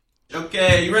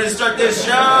Okay, you ready to start this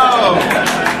show?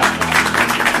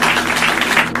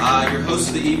 Your host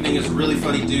of the evening is a really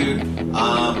funny dude.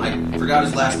 I forgot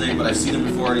his last name, but I've seen him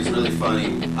before, and he's really funny.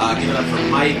 Give it up for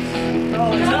Mike.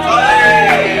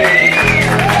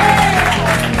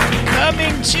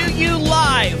 Coming to you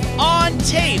live on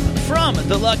tape from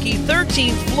the lucky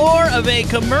 13th floor of a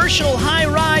commercial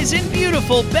high-rise in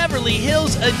beautiful Beverly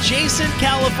Hills adjacent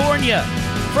California.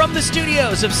 From the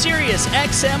studios of Sirius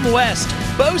XM West,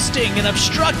 boasting an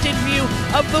obstructed view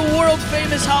of the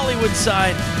world-famous Hollywood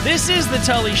sign, this is The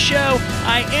Tully Show.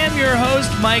 I am your host,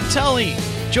 Mike Tully.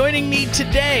 Joining me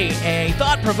today, a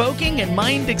thought-provoking and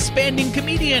mind-expanding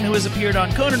comedian who has appeared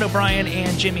on Conan O'Brien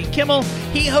and Jimmy Kimmel.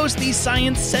 He hosts the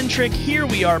science-centric Here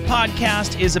We Are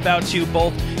podcast, is about to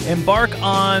both embark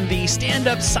on the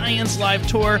stand-up science live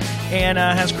tour, and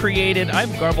has created,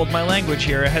 I've garbled my language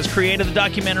here, has created the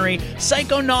documentary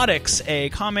Psychonautics, a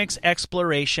comics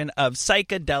exploration of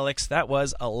psychedelics. That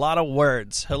was a lot of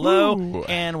words. Hello, Ooh.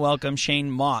 And welcome, Shane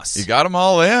Moss. You got them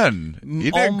all in.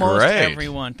 You did Almost great.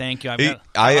 Everyone, thank you. I've got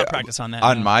a lot of practice on that.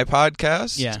 On now. my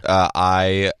podcast, Yeah.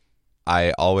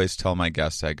 I always tell my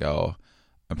guests, I go,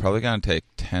 I'm probably going to take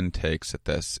 10 takes at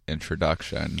this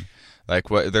introduction. Like,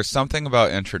 there's something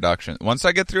about introduction. Once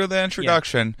I get through the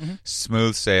introduction,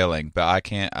 smooth sailing. But I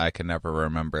can never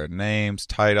remember names,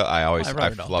 title. I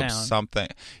flub something.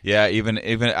 Yeah, even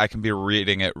I can be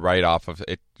reading it right off of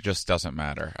it. Just doesn't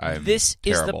matter. This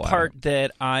is the part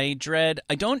that I dread.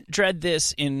 I don't dread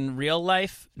this in real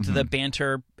life, the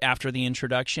banter after the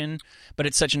introduction, but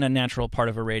it's such an unnatural part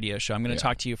of a radio show. I'm going to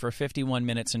talk to you for 51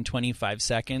 minutes and 25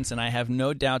 seconds, and I have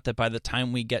no doubt that by the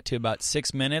time we get to about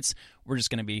 6 minutes, we're just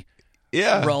going to be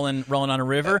rolling on a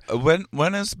river.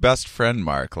 When is best friend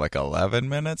mark? Like 11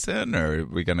 minutes in, or are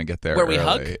we gonna get there? Where early? we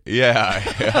hug? Yeah.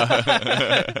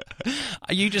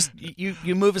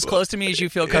 You move as close to me as you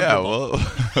feel comfortable.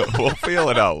 Yeah, we'll feel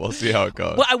it out. We'll see how it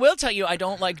goes. Well, I will tell you, I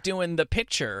don't like doing the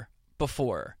picture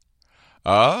before.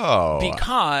 Oh,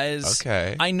 because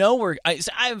I know I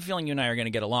have a feeling you and I are going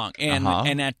to get along,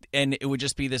 and it would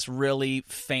just be this really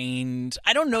feigned.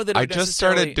 I don't know that I just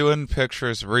started doing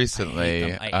pictures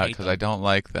recently because I don't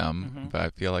like them, but I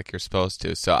feel like you're supposed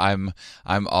to. So I'm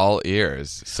all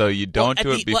ears. So you don't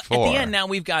do it before. At the end, now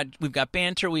we've got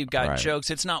banter, we've got jokes.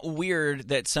 It's not weird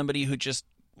that somebody who just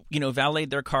valeted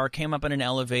their car, came up in an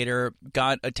elevator,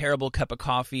 got a terrible cup of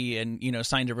coffee, and,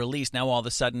 signed a release. Now all of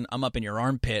a sudden, I'm up in your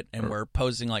armpit, and we're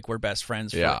posing like we're best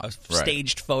friends for a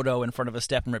staged photo in front of a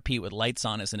step and repeat with lights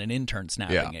on us and an intern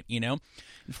snapping it, In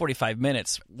 45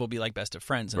 minutes, we'll be like best of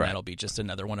friends, and that'll be just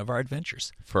another one of our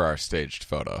adventures. For our staged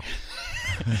photo.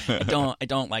 I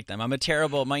don't like them. I'm a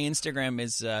terrible. My Instagram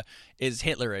is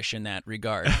Hitlerish in that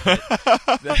regard.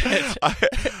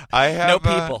 I have no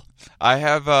people. I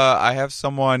have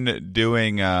someone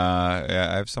doing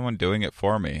it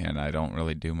for me, and I don't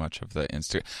really do much of the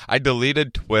Instagram. I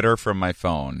deleted Twitter from my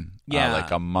phone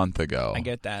like a month ago. I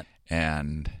get that.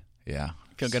 And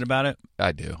feel good about it?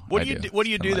 I do. What do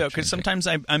you do though? Because sometimes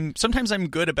I'm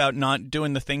good about not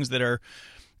doing the things that are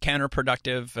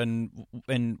counterproductive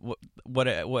and what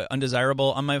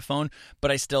undesirable on my phone,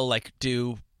 but I still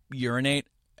do urinate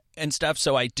and stuff.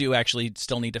 So I do actually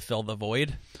still need to fill the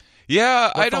void.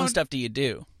 Yeah, what phone stuff do you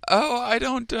do? Oh, I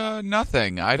don't.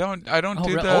 Nothing. I don't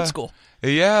do the old school.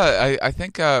 Yeah, I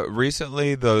think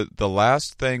recently the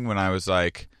last thing when I was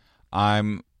like,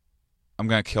 I'm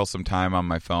going to kill some time on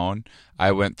my phone,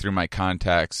 I went through my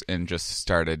contacts and just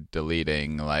started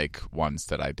deleting ones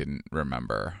that I didn't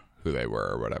remember who they were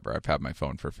or whatever. I've had my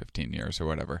phone for 15 years or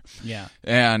whatever. Yeah.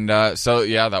 And so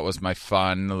that was my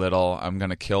fun little, I'm going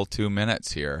to kill 2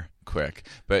 minutes here quick.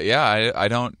 But I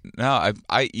don't know.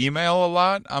 I email a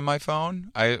lot on my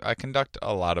phone. I conduct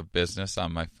a lot of business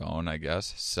on my phone, I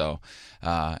guess. So,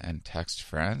 and text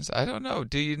friends. I don't know.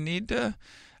 Do you need to,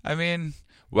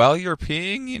 while you're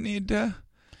peeing, you need to...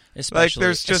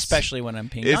 Especially when I'm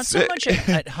peeing. Not so much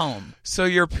at home. So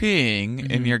you're peeing,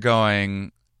 and you're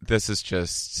going, this is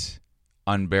just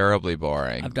unbearably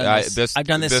boring. I've done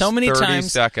this so many 30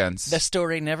 times. Seconds. The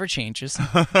story never changes.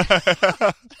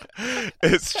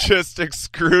 It's just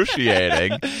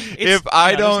excruciating. If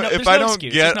I don't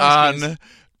get on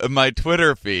my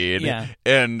Twitter feed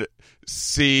and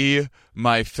see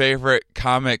my favorite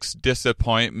comics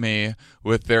disappoint me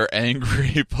with their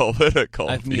angry political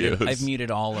views. I've muted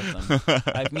all of them.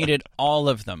 I've muted all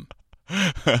of them.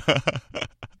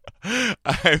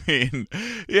 I mean,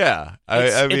 yeah.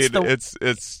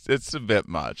 It's a bit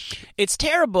much. It's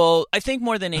terrible. I think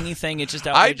more than anything, it's just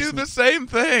I outrageous. do the same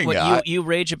thing. What, you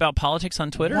rage about politics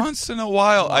on Twitter? Once in a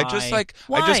while. Why?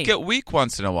 I just get weak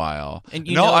once in a while. And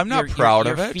I'm not proud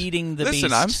you're of it. Feeding the Listen,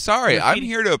 beast. I'm sorry. I'm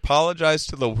here to apologize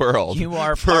to the world You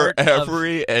are for part of-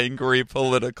 every angry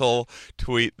political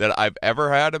tweet that I've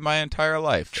ever had in my entire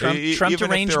life. Trump Even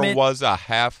derangement. if there was a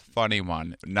half funny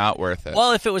one, not worth it.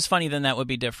 Well, if it was funny, then that would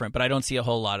be different, but I don't see a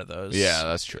whole lot of those. Yeah,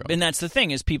 that's true. And that's the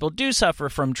thing, is people do suffer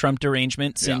from Trump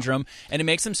derangement syndrome, and it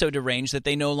makes them so deranged that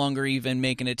they no longer even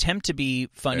make an attempt to be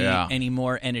funny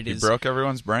anymore, and He broke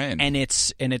everyone's brain. And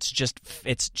it's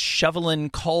shoveling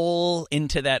coal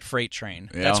into that freight train.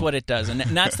 Yeah. That's what it does, and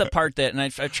that's the part that. And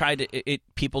I've tried to.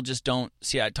 People just don't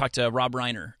see. I talked to Rob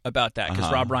Reiner about that,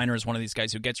 because Rob Reiner is one of these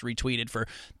guys who gets retweeted for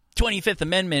 25th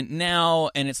Amendment now,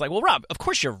 and it's like, well, Rob, of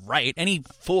course you're right. Any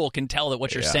fool can tell that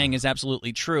what you're saying is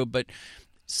absolutely true, but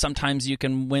sometimes you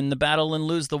can win the battle and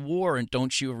lose the war, and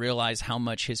don't you realize how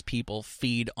much his people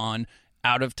feed on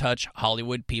out-of-touch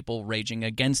Hollywood people raging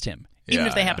against him, even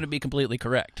if they happen to be completely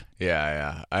correct?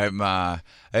 Yeah.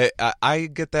 I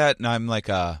get that, and I'm like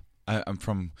I'm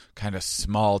from kind of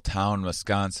small town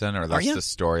Wisconsin, or that's the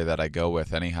story that I go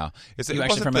with anyhow. You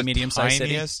actually from a medium-sized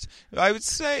city? I would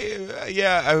say,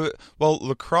 well,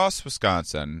 La Crosse,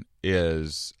 Wisconsin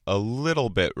is a little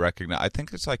bit recognized. I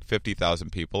think it's like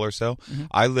 50,000 people or so. Mm-hmm.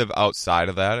 I live outside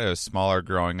of that. It was smaller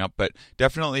growing up, but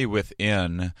definitely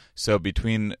within. So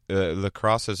between La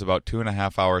Crosse is about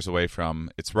 2.5 hours away from.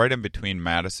 It's right in between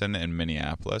Madison and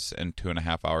Minneapolis, and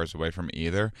 2.5 hours away from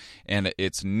either. And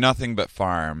it's nothing but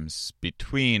farms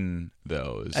between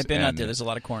those. I've been out there. There's a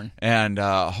lot of corn, and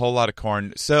a whole lot of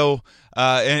corn. So,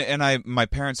 my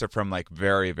parents are from like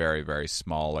very, very, very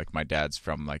small. Like my dad's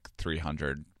from like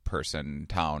 300 person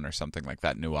town or something like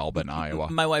that, New Albin, Iowa.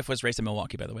 My wife was raised in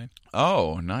Milwaukee, by the way.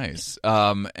 Oh, nice.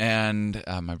 And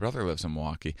my brother lives in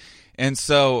Milwaukee. And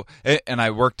so, and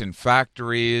I worked in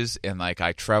factories, and like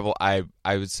I travel, I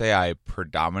would say I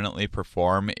predominantly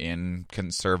perform in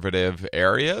conservative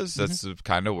areas. That's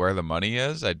kind of where the money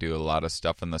is. I do a lot of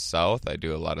stuff in the South. I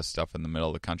do a lot of stuff in the middle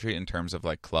of the country in terms of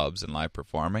like clubs and live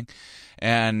performing.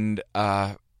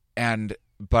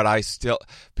 But I still,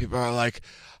 people are like,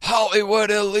 Hollywood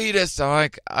elitist. I'm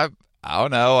like, I don't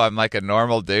know. I'm like a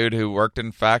normal dude who worked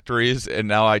in factories, and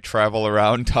now I travel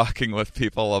around talking with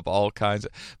people of all kinds.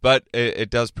 But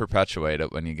it does perpetuate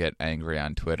it when you get angry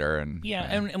on Twitter. And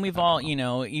we've all,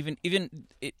 even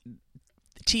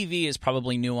TV is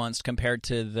probably nuanced compared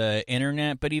to the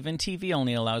internet, but even TV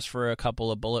only allows for a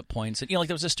couple of bullet points. Like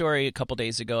there was a story a couple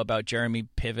days ago about Jeremy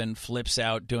Piven flips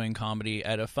out doing comedy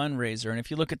at a fundraiser, and if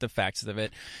you look at the facts of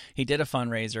it, he did a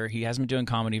fundraiser. He hasn't been doing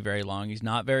comedy very long. He's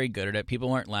not very good at it. People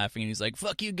weren't laughing, and he's like,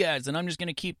 "Fuck you guys," and I'm just going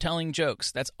to keep telling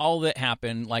jokes. That's all that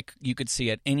happened. Like you could see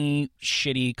at any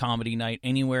shitty comedy night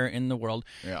anywhere in the world.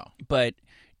 Yeah, but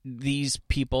these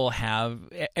people have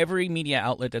every media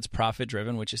outlet that's profit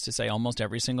driven, which is to say almost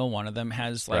every single one of them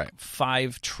has like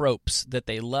 5 tropes that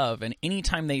they love, and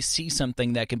anytime they see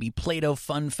something that can be Play-Doh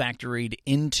fun factoried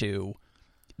into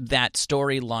that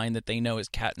storyline that they know is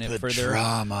catnip for their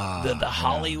drama, the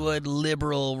Hollywood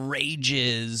liberal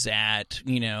rages at,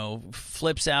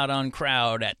 flips out on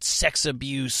crowd at sex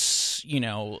abuse,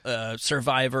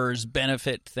 survivors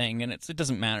benefit thing, and it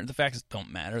doesn't matter. The facts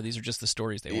don't matter. These are just the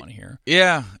stories they want to hear.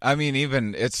 Yeah, I mean,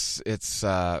 even it's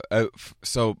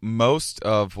so most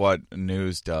of what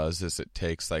news does is it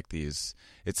takes like these,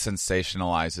 it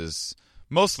sensationalizes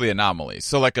mostly anomalies.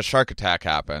 So like a shark attack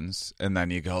happens, and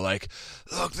then you go like,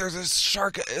 look, there's this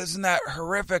shark, isn't that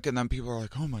horrific? And then people are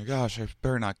like, oh my gosh, I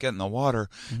better not get in the water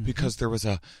because there was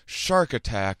a shark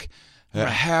attack.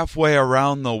 Halfway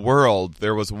around the world,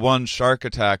 there was one shark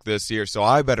attack this year, so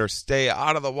I better stay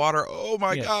out of the water. Oh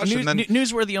my gosh.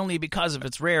 Newsworthy only because of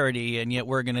its rarity, and yet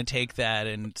we're going to take that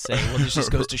and say, well, this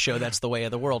just goes to show that's the way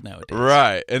of the world nowadays.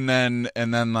 Right. And then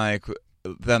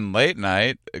then late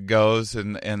night goes,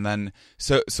 and then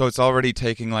so it's already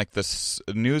taking like this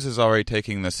news is already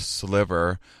taking this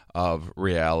sliver of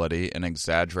reality and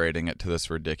exaggerating it to this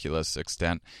ridiculous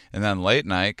extent, and then late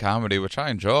night comedy, which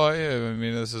I enjoy. I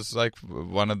mean, this is like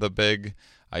one of the big.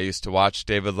 I used to watch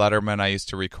David Letterman. I used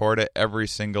to record it every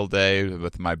single day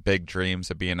with my big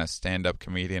dreams of being a stand-up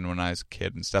comedian when I was a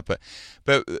kid and stuff.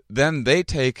 But then they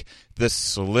take the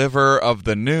sliver of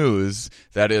the news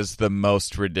that is the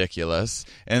most ridiculous,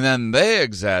 and then they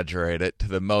exaggerate it to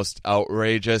the most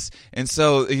outrageous. And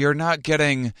so you're not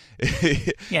getting...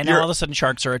 now all of a sudden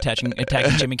sharks are attacking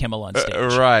Jimmy Kimmel on stage.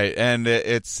 Right, and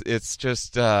it's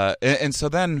just... and so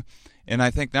then... And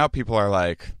I think now people are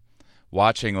like...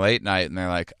 watching late night, and they're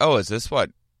like, oh, is this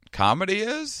what comedy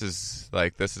is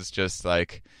like, this is just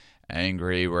like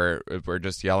angry, we're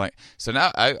just yelling. So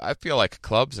now I feel like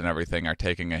clubs and everything are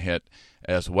taking a hit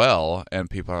as well, and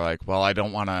people are like, well, I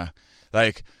don't want to,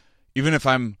 like, even if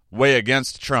I'm way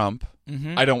against Trump,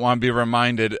 I don't want to be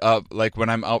reminded of, like, when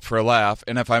I'm out for a laugh.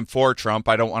 And if I'm for Trump,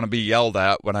 I don't want to be yelled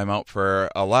at when I'm out for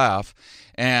a laugh.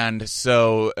 And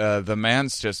so the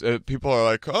man's just, people are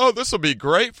like, oh, this will be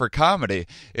great for comedy.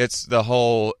 It's the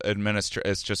whole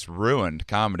it's just ruined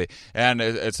comedy. And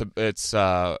it's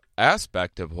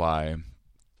aspect of why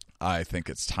I think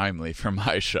it's timely for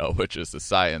my show, which is the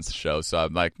science show. So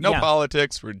I'm like, no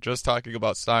politics. We're just talking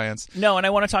about science. No, and I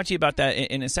want to talk to you about that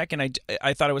in a second.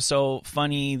 I thought it was so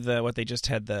funny what they just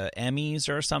had, the Emmys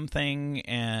or something,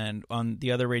 and on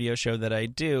the other radio show that I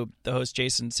do, the host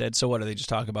Jason said, "So what, do they just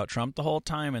talk about Trump the whole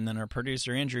time?" And then our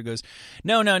producer Andrew goes,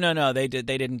 "No, they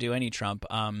didn't do any Trump.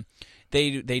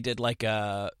 They did like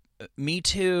a Me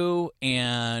Too,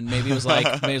 and maybe it was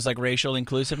like racial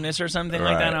inclusiveness or something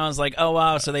like that." And I was like, oh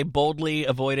wow, so they boldly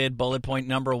avoided bullet point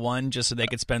number 1 just so they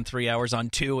could spend 3 hours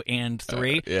on 2 and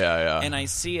 3. Yeah. And I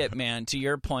see it, man. To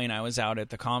your point, I was out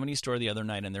at the Comedy Store the other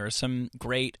night, and there are some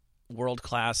great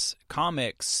world-class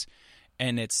comics,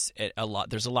 and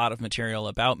there's a lot of material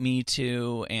about Me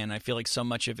Too, and I feel like so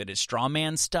much of it is straw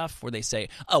man stuff where they say,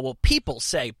 oh, well, people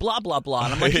say blah, blah, blah.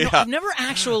 And I'm like, I've never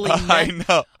actually met, I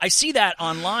know. I see that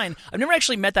online. I've never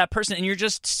actually met that person, and you're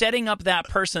just setting up that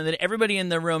person that everybody in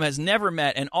the room has never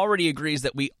met and already agrees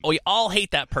that we all hate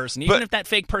that person. Even if that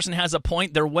fake person has a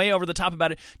point, they're way over the top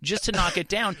about it just to knock it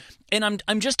down. And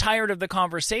I'm just tired of the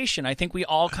conversation. I think we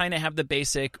all kind of have the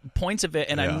basic points of it,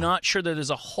 and I'm not sure that there's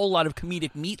a whole lot of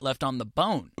comedic meat left on the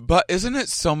bone. But isn't it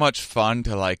so much fun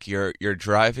to, like, you're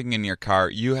driving in your car,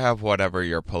 you have whatever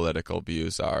your political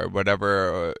views are,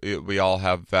 whatever, we all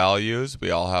have values,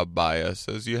 we all have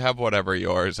biases, you have whatever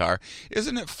yours are.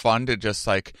 Isn't it fun to just,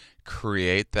 like,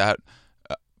 create that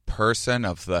person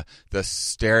of the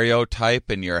stereotype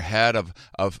in your head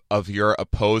of your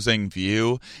opposing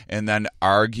view, and then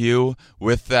argue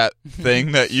with that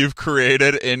thing that you've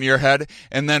created in your head,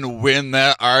 and then win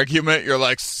that argument? You're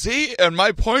like, see, and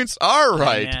my points are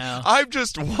right. I've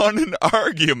just won an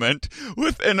argument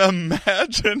with an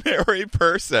imaginary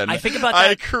person I think about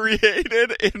that. I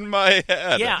created in my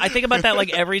head. Yeah, I think about that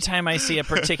like every time I see a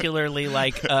particularly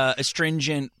like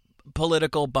astringent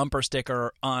political bumper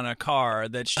sticker on a car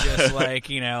that's just like,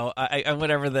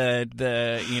 whatever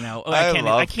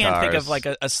I can't think of like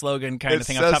a slogan kind of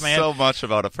thing off the top of my head. It says so much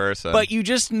about a person. But you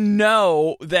just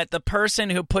know that the person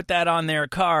who put that on their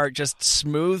car just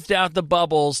smoothed out the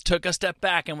bubbles, took a step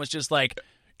back, and was just like,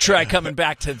 try coming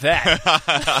back to that.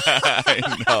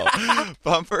 I know.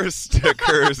 Bumper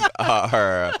stickers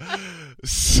are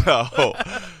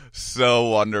so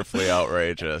wonderfully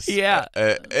outrageous. Yeah.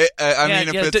 I mean,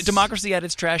 if it's democracy at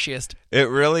its trashiest. It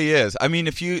really is. I mean,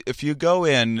 if you go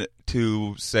in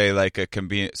to, say, like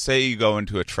say you go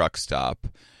into a truck stop,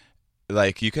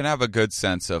 like, you can have a good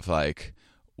sense of, like,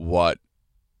 what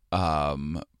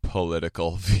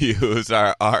political views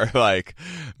are like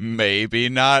maybe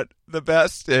not the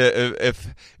best.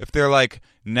 If they're like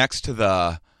next to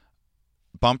the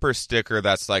bumper sticker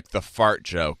that's like the fart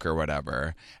joke or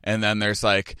whatever, and then there's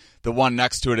like the one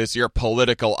next to it is your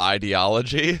political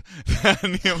ideology,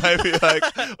 then you might be like,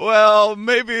 well,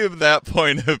 maybe that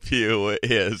point of view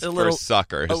is for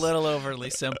suckers. A little overly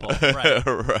simple, right?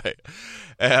 Right.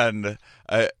 And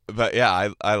but yeah,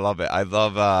 I love it.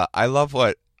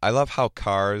 I love how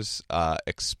cars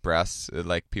express,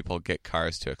 like, people get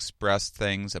cars to express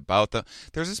things about them.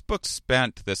 There's this book,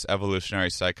 Spent, this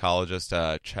evolutionary psychologist,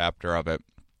 chapter of it,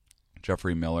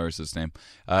 Jeffrey Miller is his name,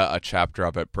 a chapter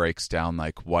of it breaks down,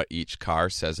 like, what each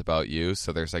car says about you.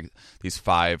 So there's, like, these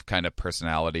 5 kind of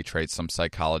personality traits some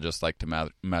psychologists like to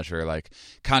measure, like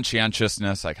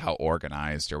conscientiousness, like how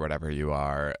organized or whatever you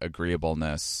are,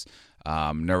 agreeableness,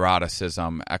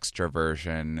 neuroticism,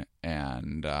 extroversion,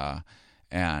 and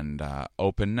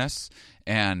openness.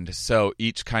 And so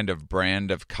each kind of brand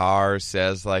of car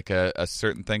says like a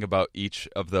certain thing about each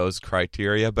of those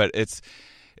criteria. But it's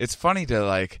funny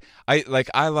to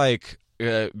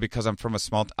because I'm from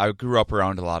I grew up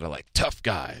around a lot of like tough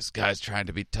guys trying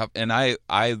to be tough, and I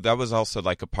that was also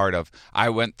like a part of, I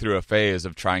went through a phase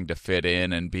of trying to fit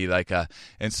in and be like I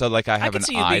have an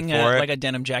eye for it, like a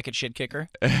denim jacket shit kicker.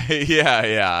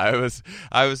 yeah.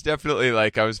 I was definitely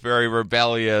like, I was very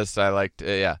rebellious. I liked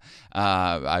I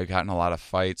got in a lot of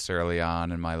fights early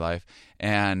on in my life.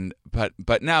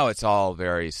 But now it's all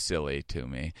very silly to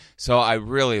me. So I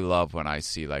really love when I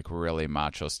see like really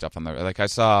macho stuff on there. Like I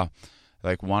saw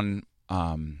like one,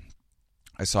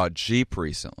 I saw a Jeep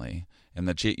recently, and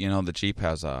the Jeep, the Jeep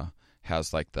has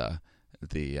like the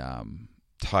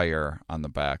tire on the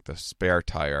back, the spare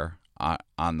tire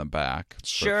on the back.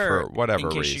 Sure. For whatever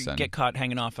in case reason. You get caught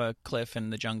hanging off a cliff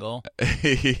in the jungle.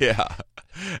 Yeah.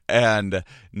 And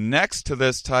next to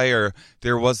this tire,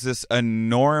 there was this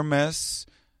enormous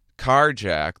car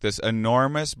jack, this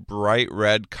enormous bright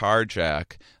red car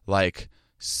jack, like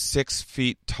 6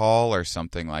 feet tall or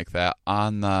something like that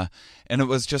and it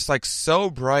was just like so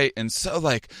bright and so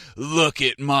like, look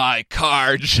at my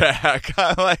car jack.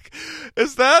 I'm like,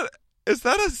 is that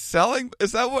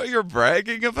what you're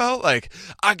bragging about? Like,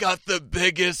 I got the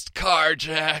biggest car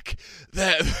jack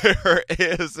that there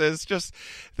is. It's just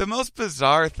the most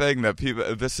bizarre thing that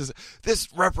people, this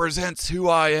represents who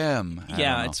I am.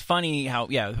 Yeah, it's funny how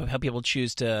people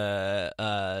choose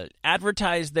to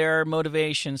advertise their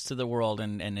motivations to the world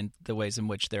and in the ways in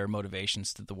which their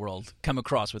motivations to the world come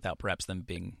across without perhaps them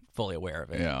being fully aware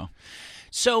of it. Yeah.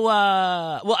 So,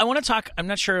 well, I want to talk, I'm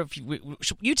not sure if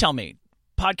you tell me.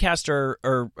 Podcast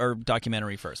or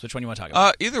documentary first? Which one do you want to talk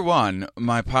about? Either one.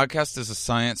 My podcast is a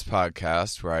science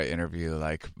podcast where I interview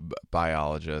like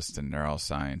biologists and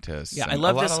neuroscientists. Yeah, and I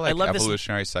love a lot this. Of, like, I love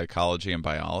evolutionary psychology and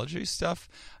biology stuff.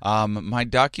 My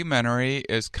documentary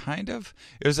is it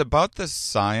was about the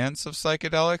science of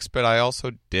psychedelics, but I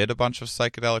also did a bunch of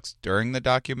psychedelics during the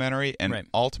documentary and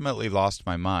ultimately lost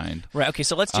my mind. Right. Okay.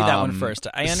 So let's do that one first.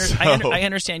 I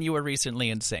understand you were recently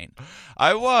insane.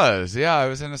 I was. Yeah, I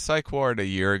was in a psych ward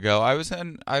a year ago. I was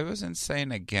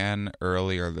insane again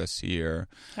earlier this year.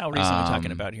 How recent are we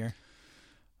talking about here?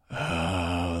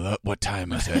 What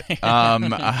time is it?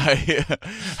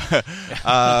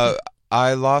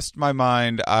 I lost my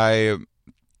mind. I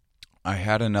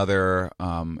had another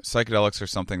psychedelics are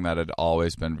something that had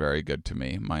always been very good to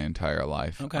me my entire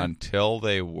life until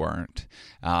they weren't.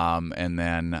 And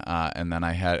then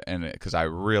I had, and because I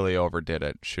really overdid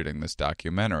it shooting this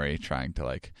documentary, trying to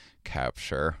like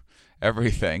capture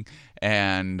everything,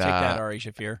 and take that, Ari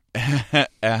Shaffir.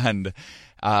 And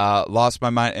lost my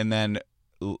mind. And then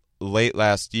late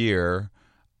last year,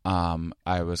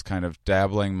 I was kind of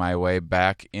dabbling my way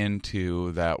back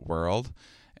into that world,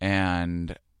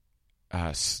 and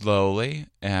slowly,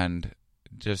 and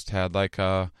just had like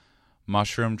a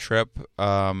mushroom trip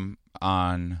on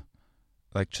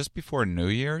like just before New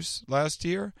Year's last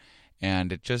year,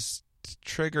 and it just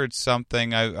triggered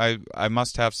something. I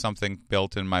must have something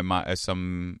built in my mind,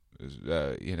 some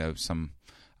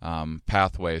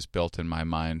pathways built in my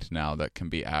mind now that can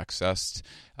be accessed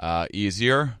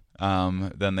easier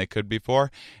than they could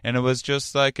before. And it was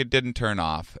just like it didn't turn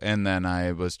off, and then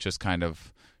I was just kind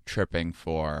of tripping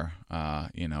for a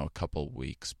couple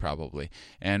weeks probably.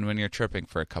 And when you're tripping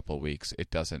for a couple weeks, it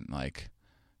doesn't like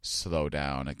slow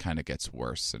down. It kind of gets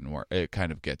worse and worse. It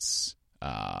kind of gets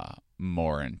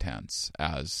more intense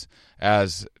as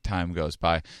time goes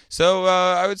by. So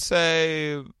I would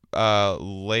say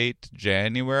late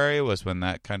January was when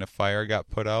that kind of fire got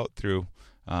put out through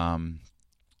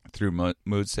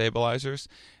mood stabilizers,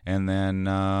 and then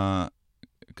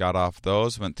got off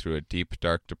those, went through a deep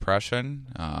dark depression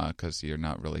because you're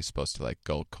not really supposed to like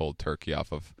go cold turkey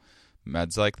off of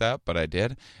meds like that, but I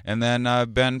did. And then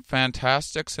I've been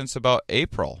fantastic since about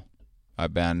April.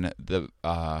 I've been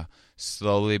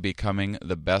slowly becoming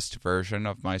the best version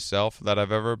of myself that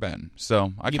I've ever been.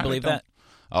 So I believe that?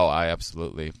 Oh, I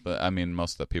absolutely. But I mean,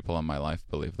 most of the people in my life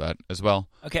believe that as well.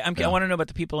 Okay, I want to know about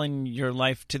the people in your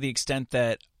life to the extent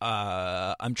that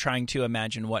I'm trying to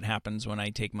imagine what happens when I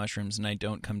take mushrooms and I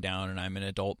don't come down and I'm an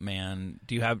adult man.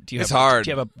 It's hard.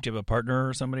 Do you have a partner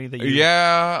or somebody that you?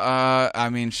 Yeah, I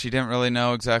mean, she didn't really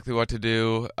know exactly what to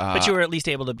do. But you were at least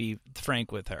able to be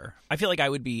frank with her. I feel like I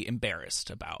would be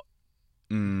embarrassed about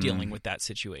dealing with that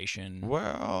situation.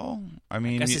 Well, I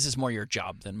mean, I guess this is more your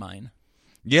job than mine.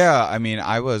 Yeah, I mean,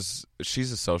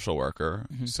 she's a social worker,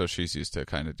 so she's used to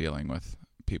kind of dealing with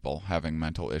people having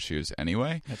mental issues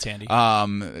anyway. That's handy.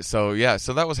 So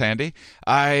that was handy.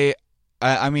 I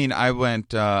mean, I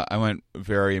went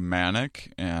very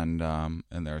manic, and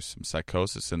there's some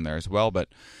psychosis in there as well. But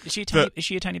is she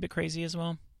a tiny bit crazy as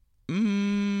well?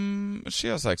 She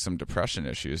has like some depression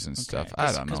issues and stuff. I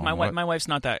don't know. Because my wife's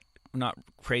not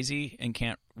crazy and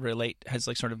can't relate, has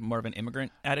like sort of more of an immigrant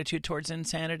attitude towards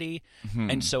insanity,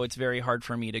 and so it's very hard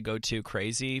for me to go too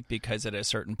crazy, because at a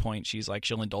certain point she's like,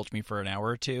 she'll indulge me for an hour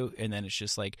or two, and then it's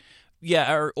just like,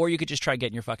 yeah, or you could just try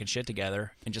getting your fucking shit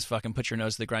together and just fucking put your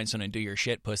nose to the grindstone and do your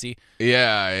shit, pussy.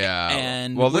 Yeah.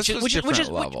 And well, which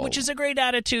is a great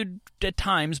attitude at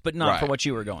times, but not for what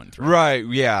you were going through. Right.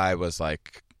 Yeah, I was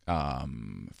like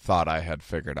thought I had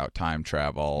figured out time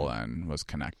travel and was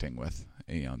connecting with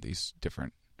these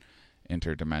different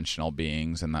interdimensional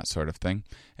beings and that sort of thing.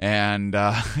 And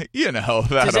you know,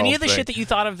 that does any of the thing. shit that you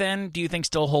thought of then, do you think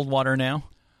still hold water now?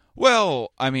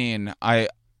 Well, I mean,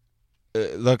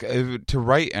 look, to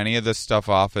write any of this stuff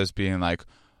off as being like,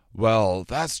 well,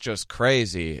 that's just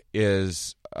crazy,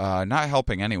 is not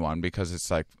helping anyone, because it's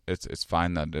like it's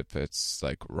fine that if it's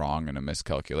like wrong and a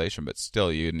miscalculation, but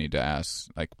still you need to ask,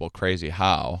 like, well, crazy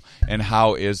how, and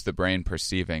how is the brain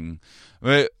perceiving?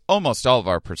 Almost all of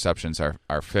our perceptions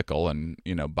are fickle and,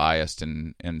 you know, biased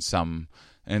in some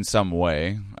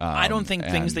way. I don't think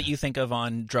things that you think of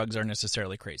on drugs are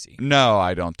necessarily crazy. No,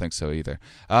 I don't think so either.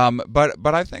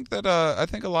 But I think that I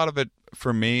think a lot of it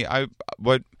for me,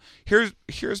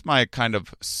 here's my kind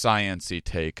of science-y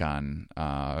take on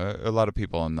a lot of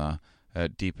people in the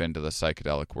deep into the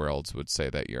psychedelic worlds would say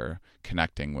that you're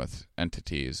connecting with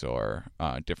entities or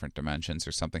different dimensions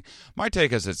or something. My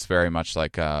take is it's very much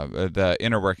like the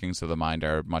inner workings of the mind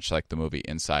are much like the movie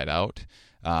Inside Out.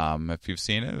 If you've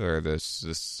seen it, or this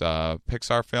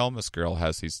Pixar film, this girl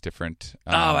has these different.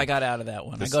 I got out of that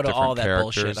one. I go to all that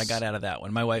characters. bullshit. I got out of that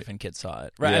one. My wife and kids saw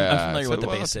it. Right, Yeah, I'm familiar with the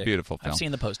basic. It's a beautiful film. I've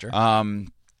seen the poster.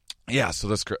 Yeah, so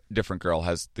this different girl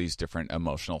has these different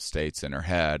emotional states in her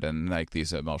head, and like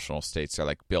these emotional states are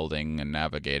like building and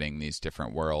navigating these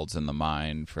different worlds in the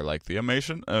mind for like the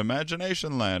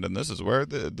imagination land, and this is where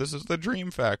this is the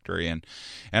dream factory, and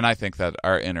I think that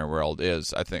our inner world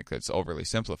is, I think it's overly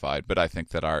simplified, but I think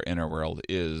that our inner world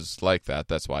is like that.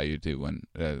 That's why you do when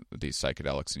these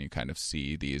psychedelics and you kind of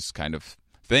see these kind of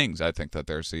things. I think that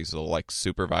there's these little like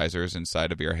supervisors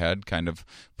inside of your head kind of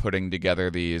putting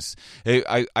together these.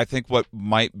 I think what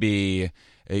might be,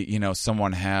 you know,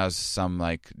 someone has some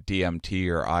like DMT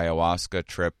or ayahuasca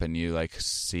trip and you like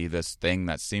see this thing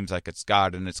that seems like it's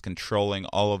God and it's controlling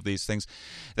all of these things.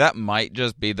 That might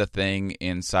just be the thing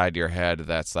inside your head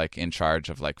that's like in charge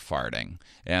of like farting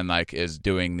and like is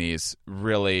doing these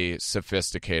really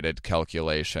sophisticated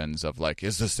calculations of like,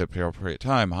 is this the appropriate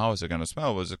time? How is it going to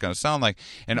smell? What is it going to sound like?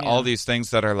 And all these things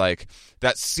that are like,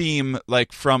 that seem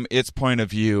like from its point of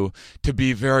view to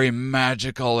be very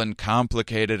magical and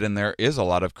complicated, and there is a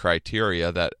lot of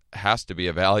criteria that has to be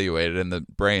evaluated in the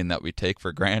brain that we take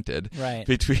for granted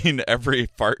between every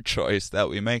fart choice that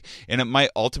we make, and it might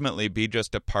ultimately be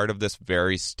just a part of this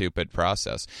very stupid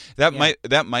process that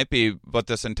might be what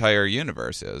this entire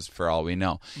universe is, for all we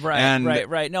know.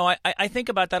 Right. No, I think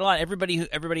about that a lot.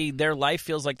 Everybody, their life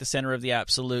feels like the center of the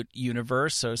absolute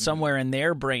universe. So somewhere in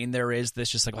their brain there is this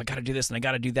just like, well, I got to do this and I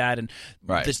got to do that, and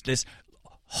this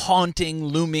haunting,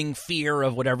 looming fear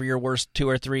of whatever your worst 2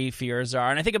 or 3 fears are.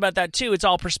 And I think about that too. It's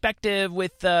all perspective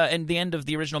with, and the end of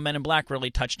the original Men in Black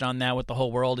really touched on that, with the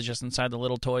whole world is just inside the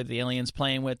little toy the alien's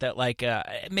playing with, that like,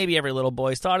 maybe every little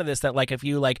boy's thought of this, that like if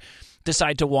you like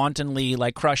decide to wantonly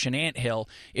like crush an anthill,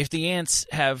 if the ants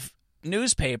have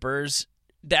newspapers,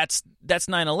 that's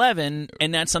 9/11,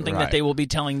 and that's something that they will be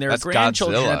telling their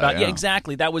grandchildren Godzilla, about. Yeah,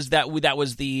 exactly. That was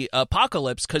the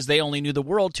apocalypse, because they only knew the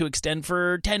world to extend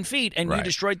for 10 feet, and you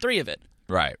destroyed 3 of it.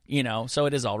 Right. You know, so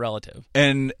it is all relative.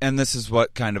 And this is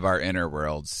what kind of our inner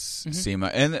worlds seem.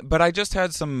 But I just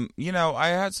had some, you know, I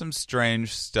had some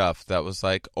strange stuff that was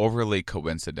like overly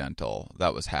coincidental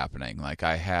that was happening. Like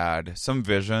I had some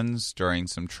visions during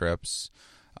some trips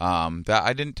that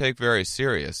I didn't take very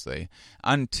seriously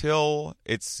until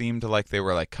it seemed like they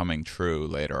were like coming true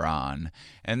later on.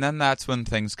 And then that's when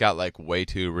things got like way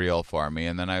too real for me.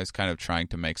 And then I was kind of trying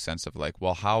to make sense of like,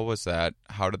 well, how was that?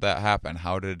 How did that happen?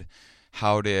 How did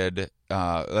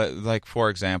like, for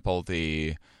example,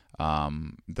 the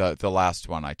last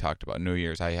one I talked about, New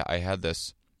Year's, I had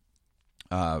this,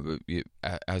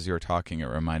 as you were talking, it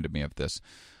reminded me of this,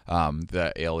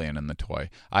 the alien in the toy.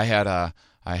 I had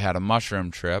a mushroom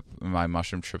trip. My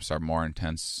mushroom trips are more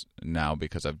intense now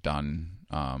because I've done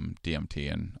DMT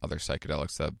and other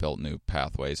psychedelics that have built new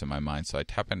pathways in my mind. So I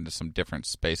tap into some different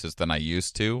spaces than I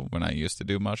used to when I used to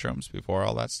do mushrooms before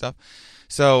all that stuff.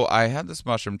 So I had this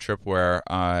mushroom trip where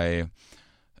I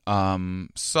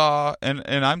saw, and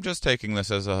I'm just taking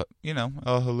this as a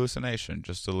hallucination,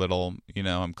 just a little,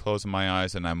 I'm closing my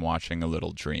eyes and I'm watching a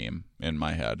little dream in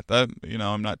my head. That,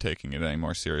 I'm not taking it any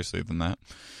more seriously than that.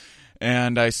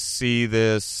 And I see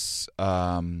this,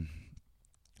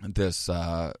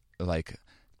 like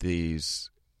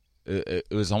these, it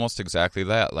was almost exactly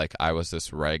that. Like I was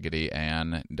this Raggedy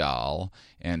Ann doll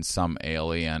and some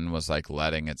alien was like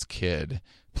letting its kid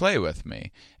play with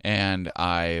me. And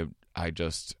I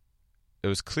just, it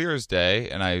was clear as day.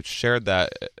 And I shared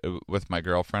that with my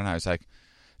girlfriend. I was like,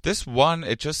 this one,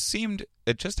 it just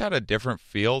had a different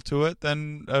feel to it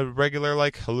than a regular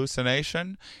like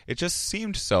hallucination. It just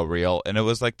seemed so real, and it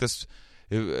was like this.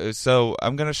 So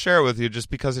I'm going to share it with you just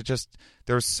because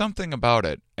there was something about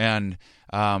it. And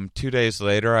 2 days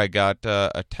later, I got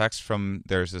a text from,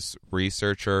 there's this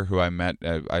researcher who I met.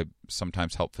 I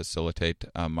sometimes help facilitate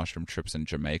mushroom trips in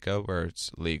Jamaica where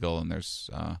it's legal, and there's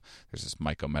this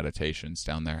Myco Meditations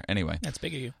down there. Anyway. That's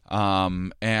big of you.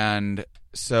 And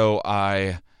so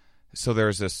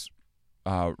there's this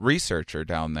researcher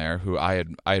down there who I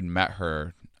had met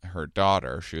her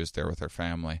daughter. She was there with her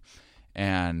family.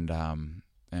 And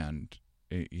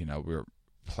we were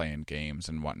playing games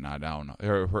and whatnot. I don't know.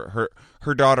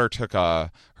 Her daughter took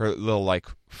her little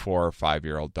 4 or 5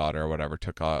 year old daughter or whatever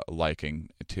took a liking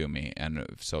to me, and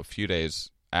so a few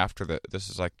days after this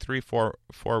is 4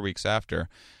 weeks after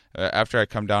I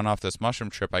come down off this mushroom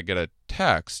trip, I get a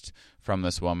text from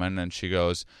this woman, and she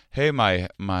goes, "Hey, my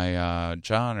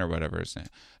John or whatever his name,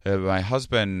 my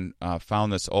husband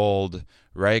found this old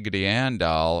Raggedy Ann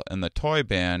doll in the toy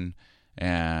bin."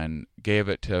 And gave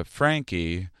it to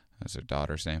Frankie. That's her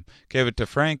daughter's name. Gave it to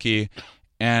Frankie,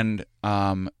 and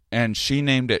she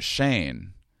named it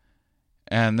Shane.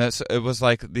 And it was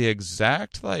the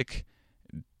exact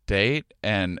date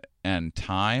and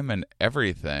time and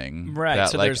everything. Right.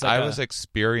 That so there's I was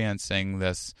experiencing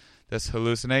this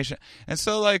hallucination, and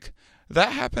so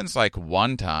that happens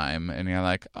one time, and you're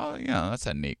like, oh, that's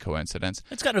a neat coincidence.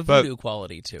 It's got a voodoo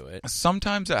quality to it.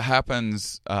 Sometimes it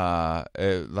happens,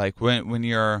 when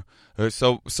you're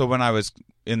so when I was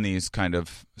in these kind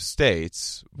of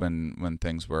states, when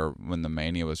the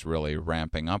mania was really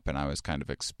ramping up, and I was kind of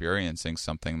experiencing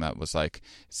something that was it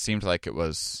seemed like it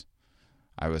was.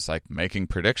 I was making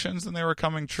predictions and they were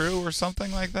coming true or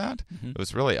something like that. Mm-hmm. It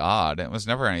was really odd. It was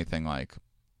never anything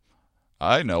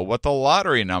I know what the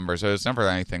lottery numbers. It was never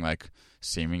anything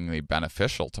seemingly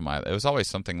beneficial to it was always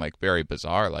something very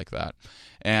bizarre like that.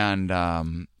 And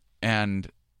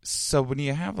so when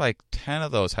you have 10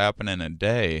 of those happen in a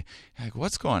day,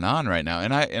 what's going on right now?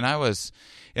 And I was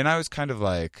kind of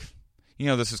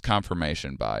this is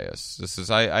confirmation bias. This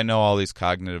is I know all these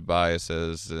cognitive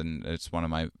biases, and it's one of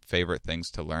my favorite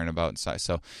things to learn about inside.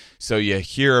 So you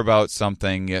hear about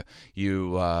something,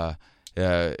 you'd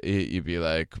be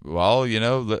like, well,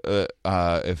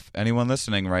 if anyone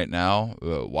listening right now,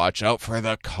 watch out for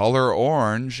the color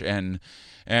orange, and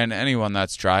anyone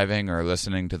that's driving or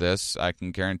listening to this, I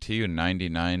can guarantee you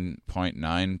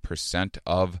 99.9%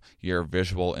 of your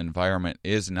visual environment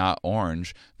is not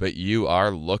orange, but you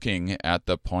are looking at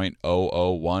the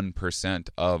 0.001%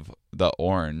 of the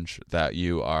orange that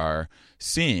you are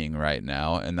seeing right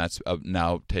now, and that's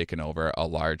now taken over a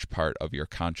large part of your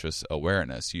conscious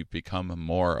awareness. You become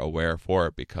more aware for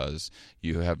it because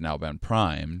you have now been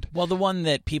primed. Well, the one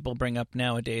that people bring up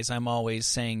nowadays, I'm always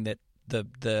saying that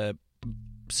the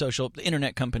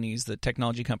internet companies, the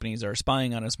technology companies, are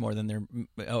spying on us more than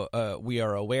we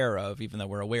are aware of, even though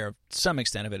we're aware of some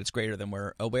extent of it. It's greater than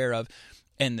we're aware of.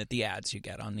 And that the ads you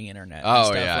get on the internet and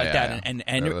stuff like that. And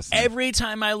every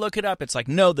time I look it up, it's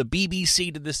no, the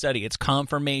BBC did the study. It's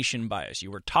confirmation bias.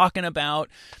 You were talking about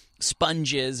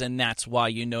sponges, and that's why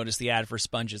you notice the ad for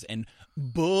sponges. And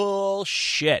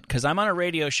bullshit. Because I'm on a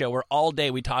radio show where all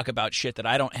day we talk about shit that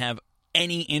I don't have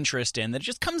any interest in, that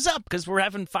just comes up because we're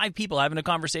having 5 people having a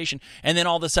conversation, and then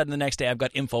all of a sudden the next day I've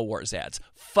got InfoWars ads.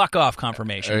 Fuck off,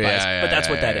 confirmation bias. But that's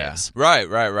what that is.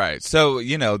 Right. So,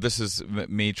 this is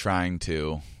me trying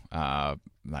to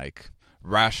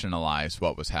rationalize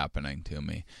what was happening to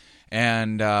me.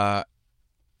 And I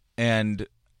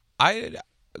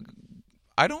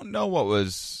don't know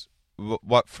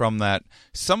what from that.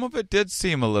 Some of it did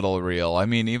seem a little real. I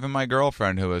mean, even my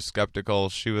girlfriend, who was skeptical,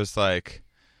 she was like,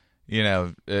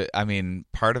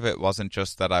 part of it wasn't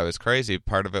just that I was crazy.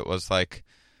 Part of it was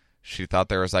she thought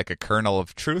there was a kernel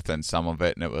of truth in some of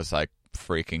it, and it was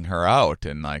freaking her out,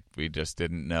 and we just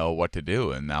didn't know what to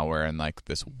do. And now we're in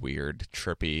this weird,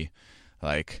 trippy,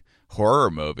 horror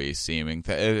movie seeming.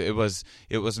 It was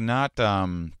not.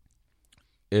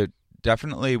 It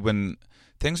definitely, when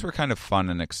things were kind of fun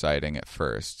and exciting at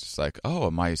first. It's oh,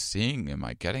 am I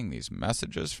getting these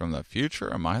messages from the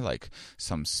future? Am I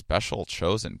some special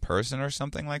chosen person or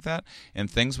something like that?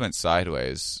 And things went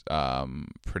sideways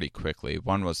pretty quickly.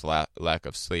 One was lack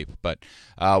of sleep, but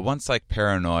once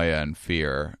paranoia and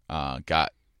fear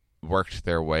worked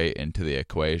their way into the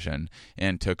equation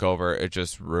and took over, it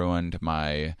just ruined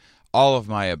all of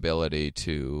my ability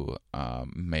to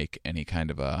make any kind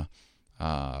of a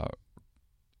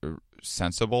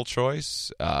sensible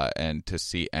choice and to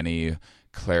see any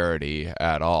clarity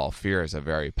at all. Fear is a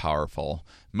very powerful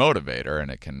motivator, and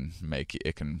it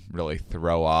can really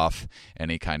throw off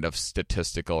any kind of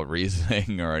statistical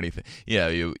reasoning or anything.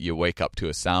 You wake up to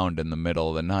a sound in the middle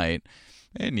of the night,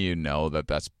 and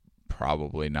that's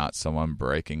probably not someone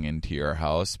breaking into your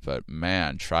house, but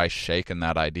man, try shaking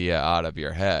that idea out of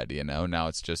your head. Now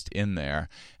it's just in there.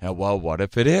 And well, what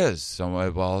if it is?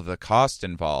 Well, the cost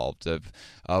involved of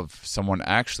someone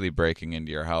actually breaking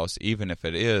into your house, even if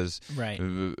it is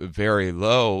very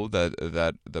low, that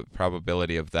the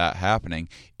probability of that happening,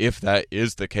 if that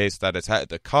is the case, that it's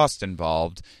the cost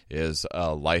involved is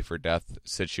a life or death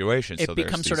situation. It so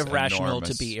becomes sort of rational to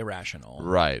enormous... be irrational.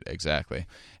 Right, exactly.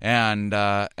 And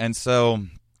then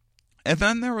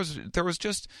there was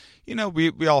just,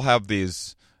 we all have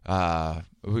these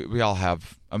we all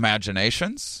have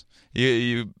imaginations.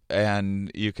 You can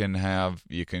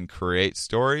create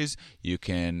stories. You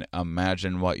can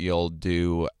imagine what you'll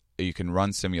do. You can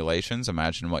run simulations.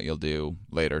 Imagine what you'll do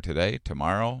later today,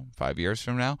 tomorrow, 5 years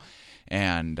from now,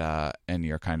 and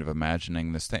you're kind of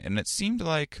imagining this thing. And it seemed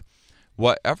like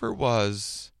whatever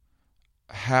was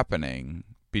happening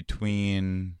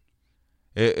between,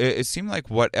 it seemed like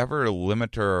whatever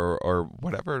limiter or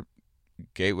whatever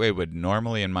gateway would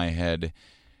normally in my head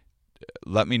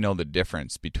let me know the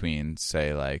difference between,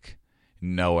 say, like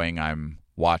knowing I'm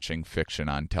watching fiction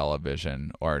on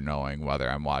television or knowing whether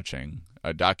I'm watching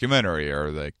a documentary or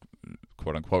like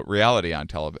quote unquote reality on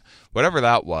television. Whatever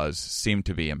that was seemed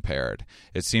to be impaired.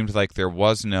 It seemed like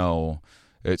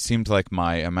it seemed like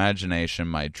my imagination,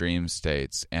 my dream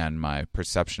states, and my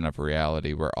perception of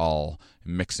reality were all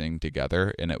mixing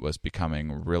together, and it was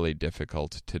becoming really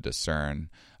difficult to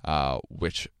discern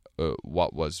what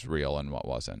was real and what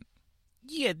wasn't.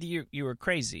 Yeah, you were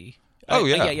crazy. Oh,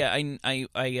 yeah.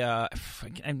 I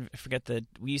forget that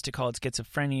we used to call it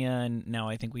schizophrenia, and now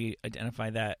I think we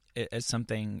identify that as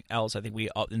something else. I think we,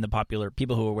 in the popular,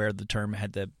 people who are aware of the term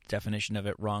had the definition of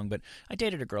it wrong. But I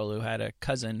dated a girl who had a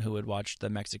cousin who would watch the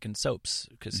Mexican soaps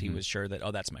because he was sure that,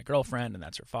 that's my girlfriend and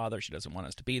that's her father. She doesn't want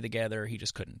us to be together. He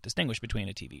just couldn't distinguish between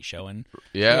a TV show and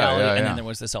reality. And then there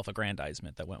was the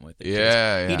self-aggrandizement that went with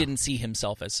it. He didn't see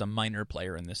himself as some minor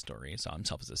player in this story. He saw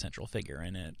himself as a central figure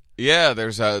in it. Yeah, there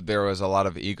was a lot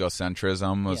of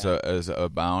egocentrism was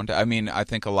abound. I mean, I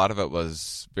think a lot of it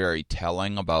was very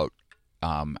telling about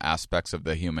aspects of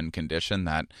the human condition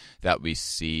that we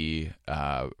see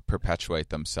perpetuate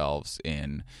themselves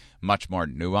in much more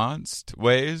nuanced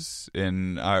ways.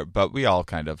 But we all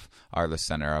kind of are the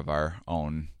center of our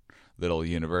own little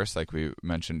universe, like we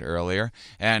mentioned earlier,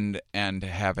 and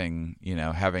having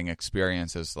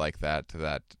experiences like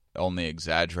that only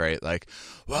exaggerate, like,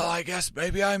 well, I guess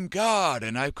maybe I'm God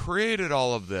and I created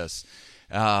all of this.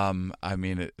 I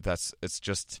mean, it's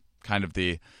just kind of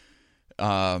the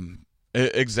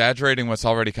exaggerating what's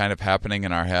already kind of happening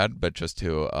in our head, but just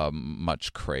to a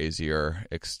much crazier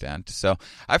extent. So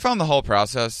I found the whole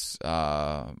process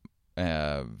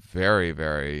very,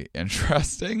 very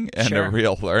interesting and a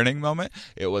real learning moment.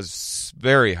 It was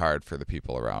very hard for the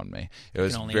people around me. It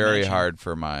was very hard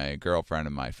for my girlfriend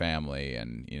and my family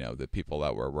and, the people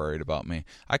that were worried about me.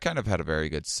 I kind of had a very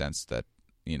good sense that,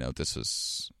 this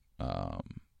was,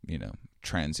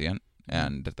 transient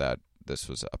and that this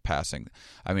was a passing.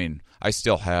 I mean, I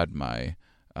still had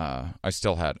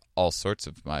all sorts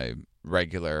of my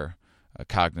regular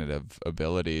cognitive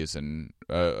abilities and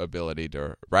ability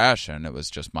to ration. It was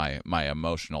just my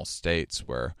emotional states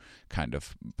were kind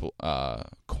of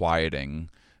quieting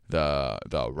the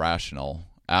rational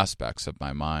aspects of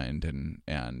my mind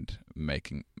and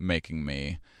making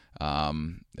me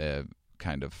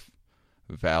kind of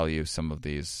value some of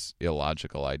these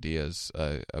illogical ideas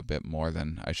a bit more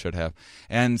than I should have.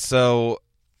 And so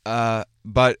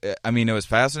but I mean, it was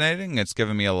fascinating. It's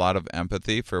given me a lot of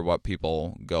empathy for what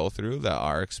people go through that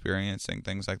are experiencing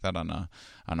things like that on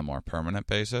a more permanent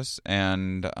basis,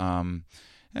 and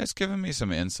it's given me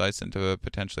some insights into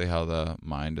potentially how the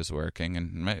mind is working,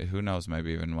 and who knows,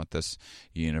 maybe even what this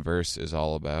universe is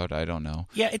all about. I don't know.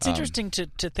 Yeah, it's interesting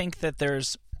to think that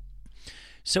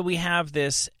so we have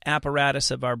this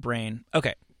apparatus of our brain.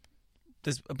 Okay.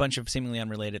 There's a bunch of seemingly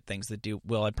unrelated things that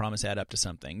will, I promise, add up to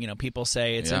something. People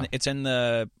say it's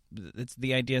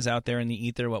the ideas out there in the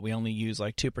ether, what we only use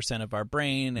like 2% of our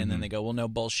brain, and then they go, well, no,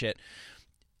 bullshit.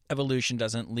 Evolution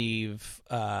doesn't leave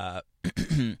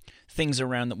things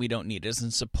around that we don't need. It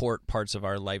doesn't support parts of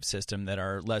our life system that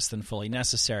are less than fully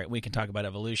necessary. We can talk about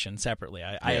evolution separately.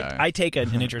 I take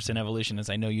an interest in evolution, as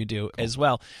I know you do as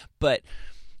well, but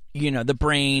the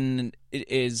brain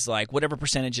is like whatever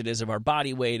percentage it is of our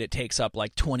body weight, it takes up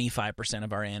like 25%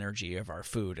 of our energy, of our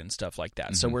food and stuff like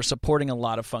that. So we're supporting a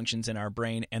lot of functions in our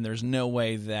brain, and there's no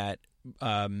way that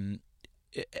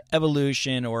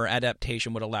evolution or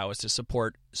adaptation would allow us to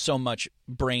support so much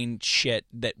brain shit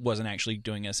that wasn't actually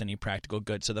doing us any practical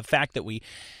good. So the fact that we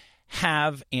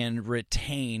have and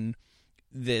retain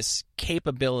this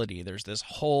capability. There's this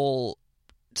whole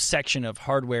section of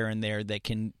hardware in there that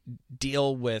can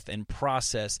deal with and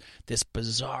process this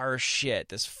bizarre shit,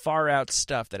 this far out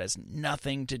stuff that has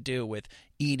nothing to do with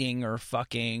eating or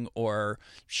fucking or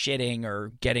shitting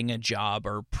or getting a job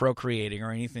or procreating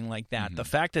or anything like that. Mm-hmm. The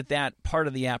fact that that part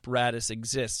of the apparatus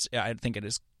exists, I think it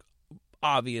is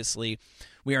obviously,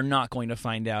 we are not going to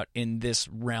find out in this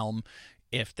realm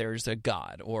if there's a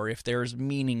God or if there's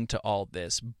meaning to all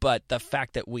this. But the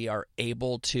fact that we are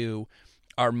able to,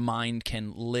 our mind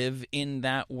can live in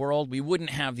that world, we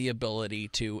wouldn't have the ability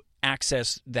to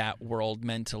access that world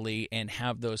mentally and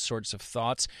have those sorts of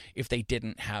thoughts if they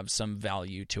didn't have some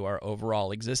value to our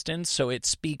overall existence. So it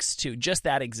speaks to just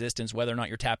that existence, whether or not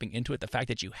you're tapping into it, the fact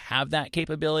that you have that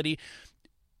capability,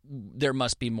 there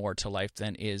must be more to life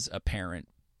than is apparent,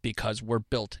 because we're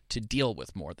built to deal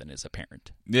with more than is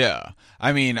apparent. Yeah.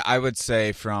 I mean, I would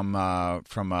say from a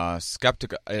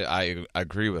skeptic, I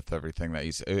agree with everything that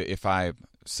you say. If I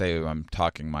say I'm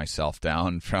talking myself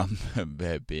down from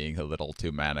being a little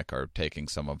too manic or taking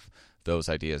some of those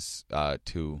ideas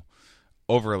too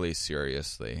overly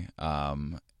seriously,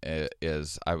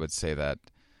 is I would say that,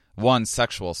 one,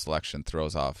 sexual selection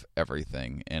throws off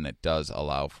everything, and it does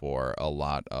allow for a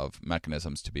lot of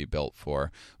mechanisms to be built for,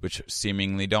 which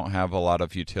seemingly don't have a lot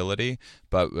of utility,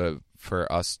 but for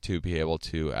us to be able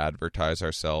to advertise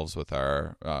ourselves with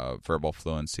our verbal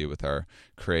fluency, with our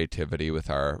creativity, with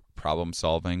our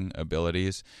problem-solving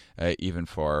abilities, even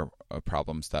for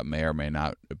problems that may or may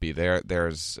not be there.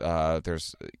 There's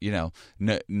no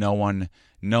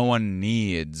one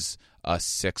needs a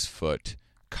 6-foot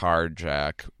car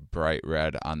jack bright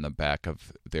red on the back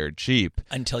of their Jeep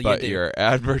until you but do. You're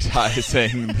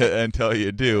advertising until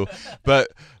you do. But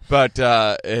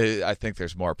I think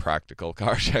there's more practical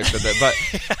car jacks than that.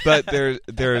 But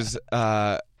there's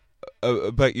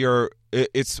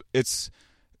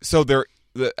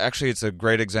actually it's a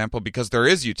great example because there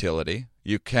is utility.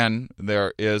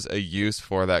 There is a use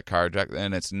for that car jack,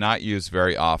 and it's not used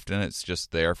very often. It's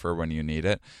just there for when you need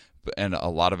it. And a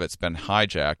lot of it's been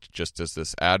hijacked just as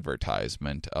this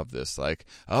advertisement of this, like,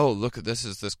 oh, look, this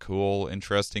is this cool,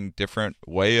 interesting, different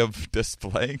way of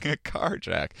displaying a car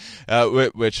jack,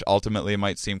 which ultimately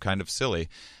might seem kind of silly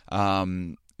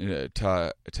to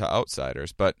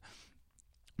outsiders. But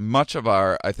much of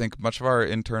our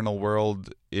internal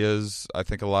world is, I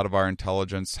think a lot of our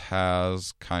intelligence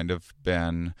has kind of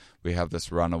been, we have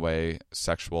this runaway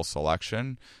sexual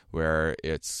selection where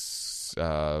it's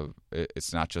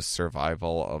not just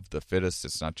survival of the fittest,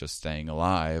 it's not just staying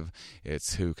alive,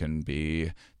 it's who can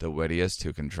be the wittiest,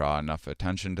 who can draw enough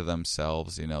attention to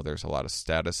themselves. There's a lot of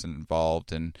status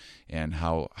involved in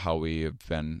how we have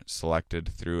been selected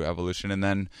through evolution. And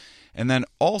then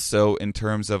also in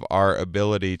terms of our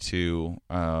ability to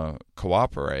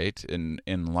cooperate in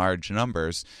large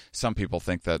numbers, some people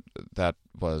think that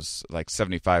was like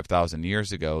 75,000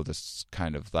 years ago, this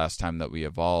kind of last time that we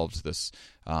evolved, this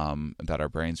that our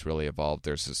brains really evolved.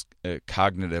 There's this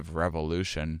cognitive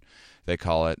revolution, they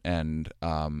call it, and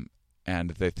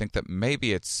they think that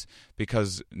maybe it's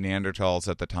because Neanderthals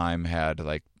at the time had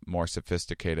like more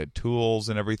sophisticated tools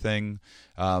and everything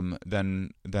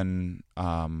than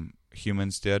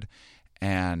humans did,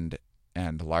 and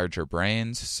larger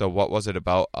brains. So what was it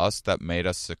about us that made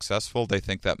us successful? They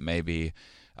think that maybe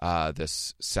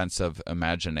this sense of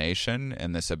imagination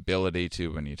and this ability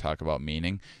to, when you talk about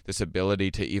meaning, this ability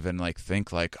to even like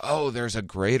think like, oh, there's a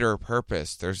greater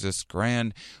purpose, there's this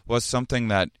grand, was something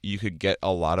that you could get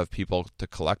a lot of people to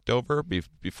collect over.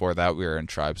 Before that, we were in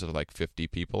tribes of like 50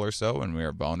 people or so, and we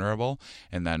were vulnerable.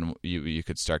 And then you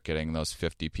could start getting those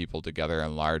 50 people together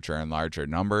in larger and larger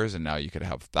numbers, and now you could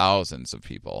have thousands of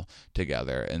people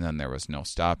together. And then there was no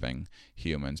stopping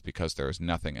humans because there was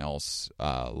nothing else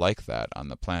like that on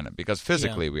the planet, because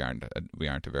physically we aren't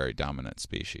a very dominant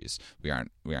species. We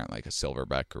aren't like a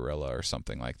silverback gorilla or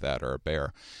something like that, or a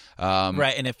bear.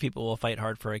 Right, and if people will fight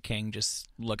hard for a king, just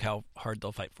look how hard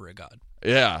they'll fight for a god.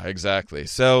 Yeah, exactly.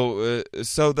 So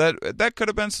that could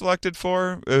have been selected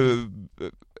for.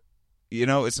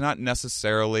 It's not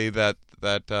necessarily that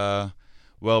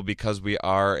because we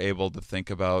are able to think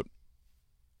about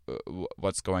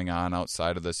what's going on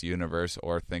outside of this universe,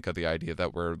 or think of the idea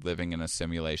that we're living in a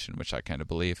simulation, which I kind of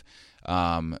believe,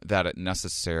 that it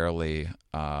necessarily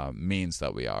means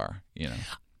that we are.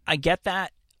 I get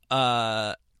that,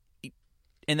 and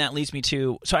that leads me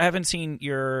to, so I haven't seen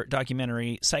your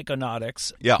documentary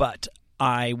Psychonautics, yeah. But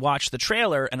I watched the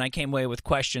trailer and I came away with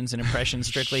questions and impressions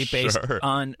strictly based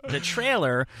on the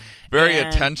trailer. Very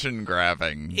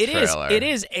attention-grabbing trailer. It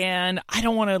is, and I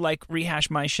don't want to like rehash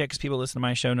my shit because people listen to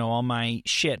my show know all my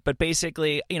shit. But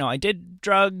basically, I did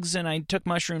drugs and I took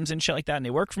mushrooms and shit like that, and they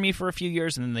worked for me for a few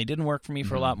years, and then they didn't work for me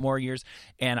for a lot more years.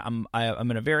 And I'm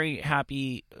in a very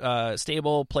happy,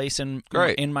 stable place in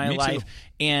my life,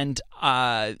 and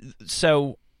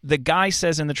so. The guy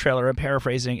says in the trailer, I'm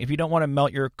paraphrasing, if you don't want to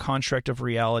melt your construct of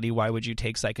reality, why would you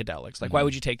take psychedelics? Like, why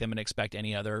would you take them and expect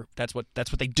any other? That's what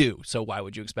they do. So why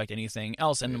would you expect anything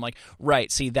else? And I'm like,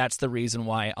 right, see, that's the reason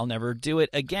why I'll never do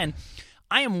it again.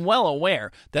 I am well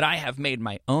aware that I have made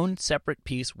my own separate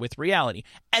peace with reality,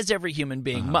 as every human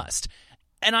being must.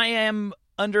 And I am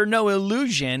under no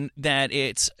illusion that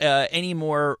it's any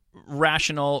more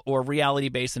rational or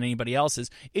reality-based than anybody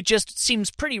else's. It just seems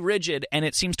pretty rigid, and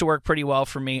it seems to work pretty well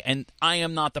for me, and I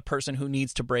am not the person who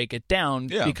needs to break it down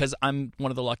because I'm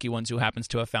one of the lucky ones who happens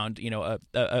to have found,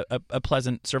 a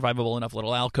pleasant, survivable enough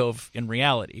little alcove in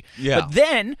reality. Yeah.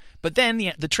 But then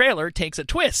the trailer takes a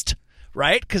twist.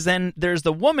 Right? Because then there's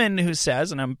the woman who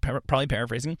says, and I'm probably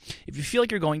paraphrasing, if you feel like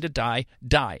you're going to die,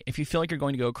 die. If you feel like you're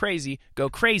going to go crazy, go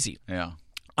crazy. Yeah.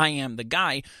 I am the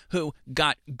guy who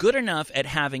got good enough at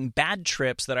having bad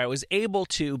trips that I was able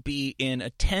to be in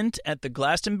a tent at the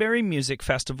Glastonbury Music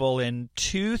Festival in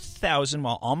 2000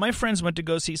 while all my friends went to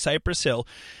go see Cypress Hill,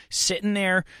 sitting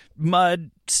there,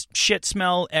 mud, shit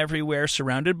smell everywhere,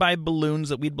 surrounded by balloons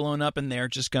that we'd blown up in there,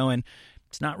 just going,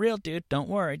 it's not real, dude. Don't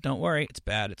worry. Don't worry. It's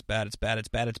bad. It's bad. It's bad. It's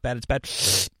bad. It's bad. It's bad.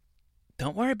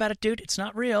 Don't worry about it, dude. It's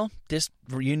not real.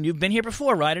 You've been here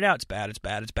before. Ride it out. It's bad. It's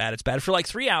bad. It's bad. It's bad. For like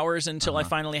 3 hours until I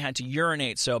finally had to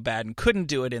urinate so bad and couldn't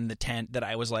do it in the tent that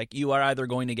I was like, you are either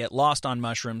going to get lost on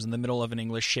mushrooms in the middle of an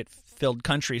English shit-filled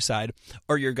countryside,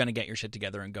 or you're going to get your shit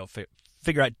together and go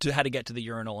figure out how to get to the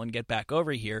urinal and get back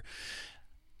over here.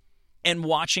 And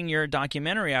watching your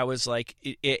documentary, I was like,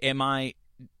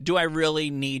 do I really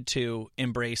need to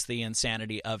embrace the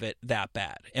insanity of it that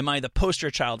bad? Am I the poster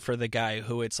child for the guy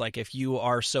who it's like, if you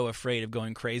are so afraid of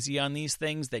going crazy on these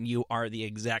things, then you are the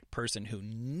exact person who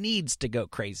needs to go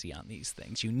crazy on these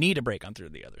things. You need to break on through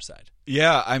the other side.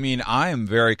 Yeah, I mean, I am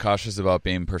very cautious about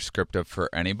being prescriptive for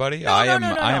anybody. I am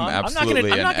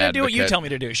absolutely I'm not going to do what you advocate. tell me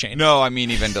to do, Shane. No, I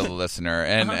mean even to the listener.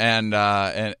 And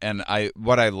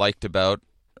what I liked about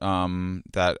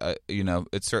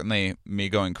it's certainly me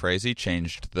going crazy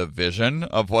changed the vision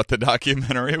of what the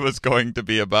documentary was going to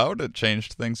be about. It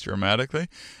changed things dramatically,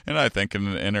 and I think in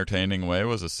an entertaining way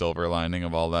was a silver lining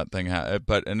of all that thing.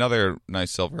 But another nice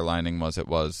silver lining was it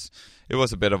was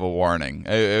a bit of a warning.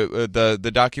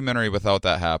 The documentary without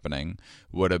that happening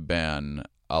would have been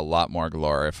a lot more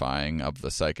glorifying of the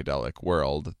psychedelic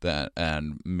world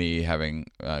and me having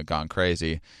gone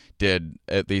crazy did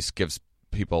at least gives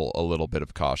people a little bit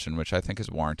of caution, which I think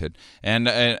is warranted. And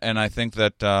I think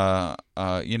that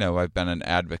I've been an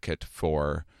advocate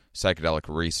for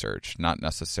psychedelic research, not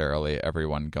necessarily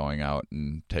everyone going out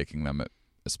and taking them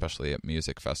especially at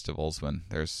music festivals when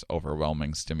there's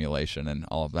overwhelming stimulation and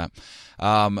all of that.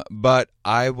 But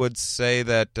I would say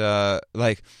that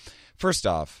first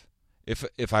off,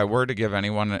 if I were to give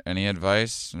anyone any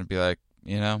advice, I'd be like,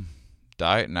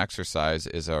 diet and exercise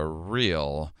is a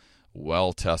real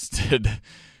well-tested,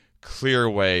 clear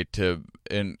way to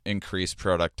increase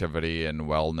productivity and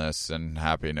wellness and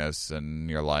happiness in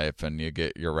your life, and you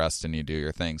get your rest and you do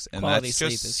your things. And quality that's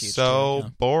sleep just is huge so too,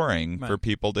 boring Right. for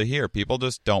people to hear. People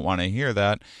just don't want to hear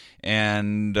that,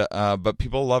 and but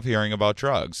people love hearing about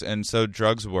drugs, and so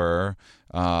drugs were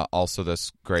also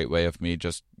this great way of me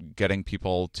just getting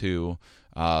people to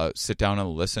sit down and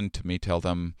listen to me tell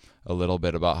them a little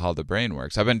bit about how the brain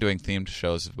works. I've been doing themed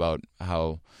shows about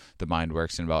how the mind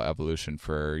works and about evolution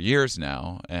for years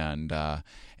now, and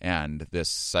this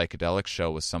psychedelic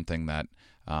show was something that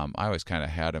I always kind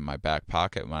of had in my back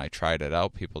pocket. When I tried it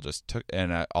out, people just took,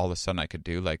 and all of a sudden I could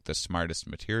do like the smartest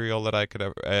material that I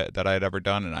had ever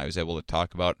done, and I was able to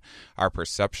talk about our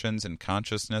perceptions and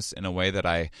consciousness in a way that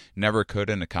I never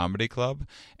could in a comedy club,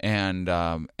 and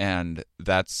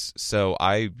that's so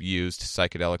I used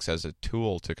psychedelics as a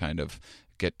tool to kind of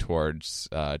get towards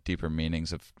deeper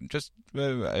meanings of just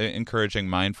encouraging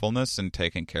mindfulness and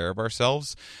taking care of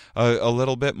ourselves a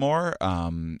little bit more.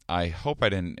 I hope I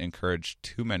didn't encourage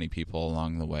too many people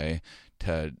along the way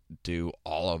to do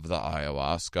all of the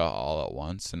ayahuasca all at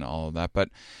once and all of that. But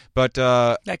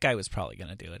that guy was probably going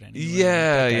to do it anyway.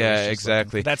 Yeah,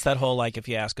 exactly. That's that whole, like, if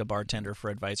you ask a bartender for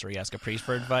advice or you ask a priest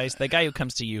for advice, the guy who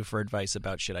comes to you for advice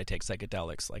about should I take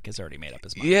psychedelics, like, has already made up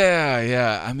his mind.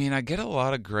 Yeah. I mean, I get a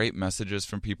lot of great messages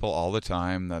from people all the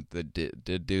time that they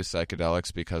did do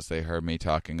psychedelics because they heard me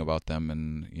talking about them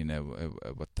in, you know,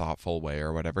 a thoughtful way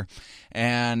or whatever,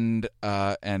 and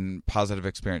positive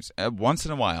experience. Once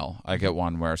in a while, I get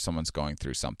one where someone's going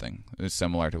through something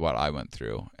similar to what I went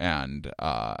through, and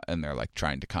they're like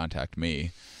trying to contact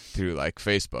me through like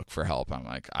Facebook for help. I'm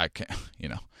like, I can't, you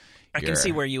know. I can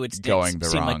see where you would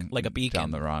seem like a beacon.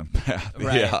 Down the wrong path.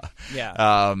 Right.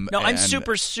 Yeah. No, I'm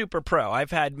super pro.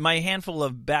 I've had my handful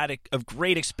of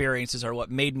great experiences are what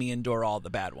made me endure all the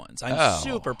bad ones. I'm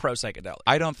super pro psychedelic.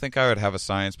 I don't think I would have a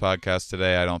science podcast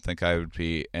today. I don't think I would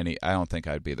be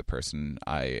I'd be the person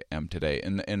I am today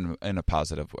in a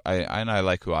positive way. I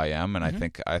like who I am, and I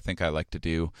think I like to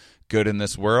do good in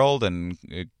this world and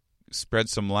spread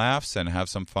some laughs and have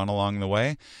some fun along the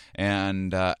way.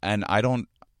 And I don't.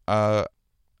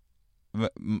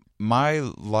 My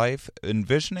life,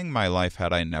 envisioning my life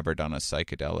had I never done a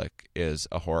psychedelic is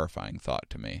a horrifying thought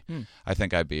to me. I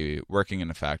think I'd be working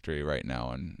in a factory right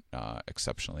now and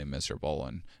exceptionally miserable,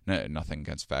 and nothing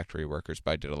against factory workers,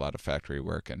 but I did a lot of factory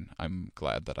work, and I'm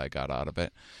glad that I got out of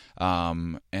it.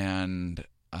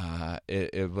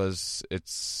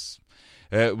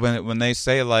 When they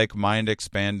say like mind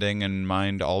expanding and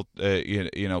mind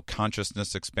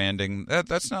consciousness expanding,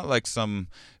 that's not like some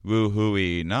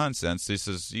woo-hooey nonsense. This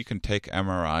is, you can take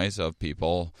MRIs of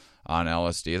people on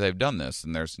LSD. They've done this,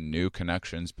 and there's new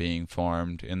connections being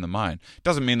formed in the mind.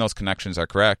 Doesn't mean those connections are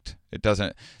correct. It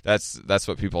doesn't. That's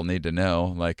what people need to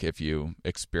know. Like, if you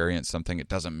experience something, it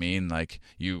doesn't mean like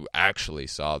you actually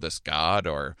saw this god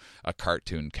or a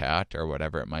cartoon cat or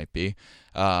whatever it might be.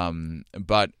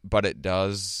 But it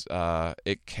does.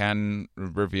 It can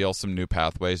reveal some new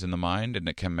pathways in the mind, and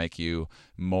it can make you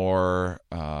more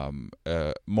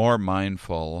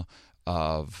mindful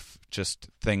of just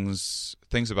things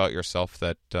about yourself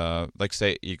that, like,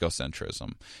 say,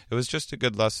 egocentrism. It was just a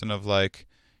good lesson of, like,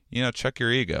 you know, check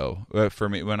your ego. For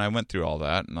me, when I went through all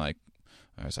that, and like,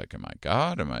 I was like, am I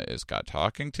God? Is God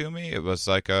talking to me? It was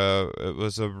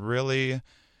a really,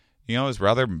 you know, it was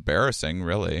rather embarrassing,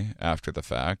 really, after the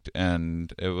fact.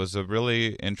 And it was a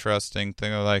really interesting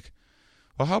thing of like,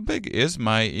 well, how big is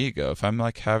my ego? If I'm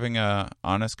like having a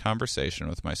honest conversation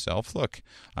with myself, look,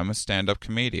 I'm a stand-up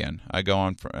comedian. I go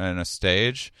on a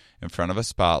stage in front of a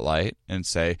spotlight and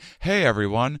say, hey,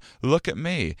 everyone, look at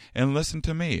me and listen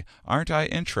to me. Aren't I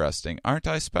interesting? Aren't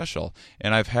I special?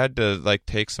 And I've had to like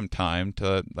take some time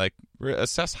to like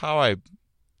assess how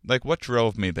what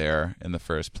drove me there in the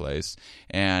first place,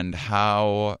 and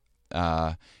how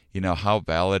how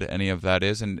valid any of that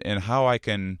is, and how I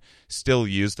can still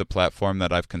use the platform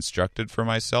that I've constructed for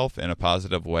myself in a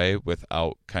positive way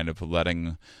without kind of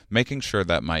making sure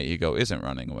that my ego isn't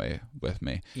running away with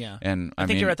me. Yeah. And I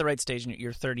think you're at the right stage.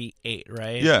 You're 38,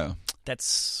 right? Yeah.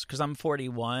 That's because I'm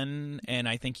 41, and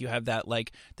I think you have that,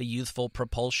 like, the youthful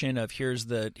propulsion of here's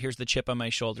the chip on my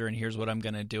shoulder, and here's what I'm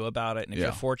going to do about it. And if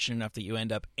you're fortunate enough that you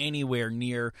end up anywhere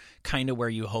near kind of where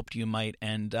you hoped you might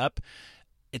end up,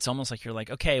 it's almost like you're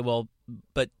like, okay, well,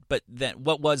 but then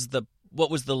what was the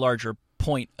larger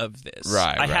point of this?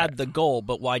 Right. I had the goal,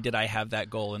 but why did I have that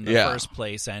goal in the first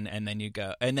place? And then you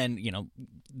go, and then, you know,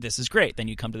 this is great. Then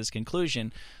you come to this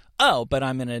conclusion. Oh, but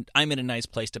I'm in a nice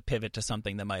place to pivot to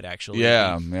something that might actually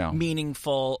be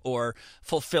meaningful or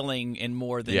fulfilling in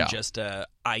more than just a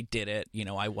I did it, you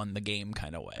know, I won the game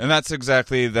kind of way. And that's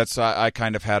I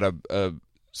kind of had a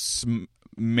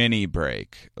mini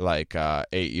break like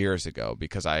 8 years ago,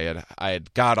 because I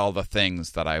had got all the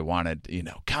things that I wanted, you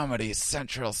know, Comedy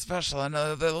Central special and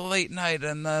the late night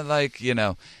and the, like, you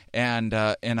know, and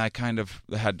I kind of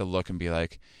had to look and be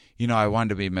like, you know, I wanted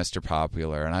to be Mr.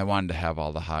 Popular, and I wanted to have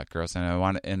all the hot girls,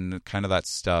 and kind of that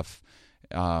stuff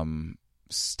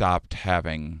stopped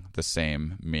having the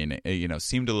same meaning, you know,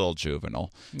 seemed a little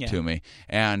juvenile to me,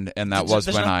 and that was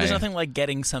when there's nothing like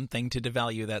getting something to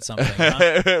devalue that something. Huh?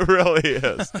 It really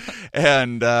is,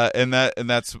 and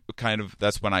that's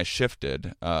when I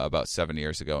shifted about 7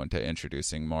 years ago into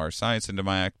introducing more science into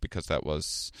my act, because that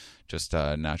was just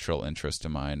a natural interest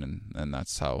of mine, and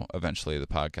that's how eventually the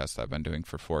podcast I've been doing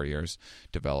for 4 years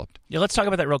developed. Yeah, let's talk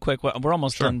about that real quick. We're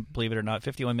almost Sure. done, believe it or not.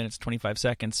 51 minutes, 25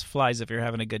 seconds flies if you're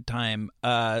having a good time.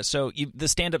 So the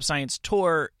Stand-Up Science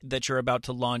Tour that you're about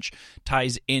to launch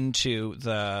ties into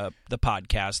the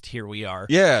podcast. Here we are.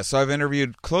 Yeah, so I've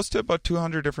interviewed close to about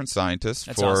 200 different scientists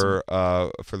That's for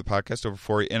the podcast over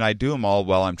 4 years, and I do them all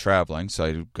while I'm traveling. So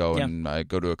I go and I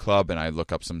go to a club and I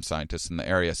look up some scientists in the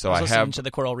area. So I was listening have to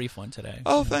the Coral Reef one today.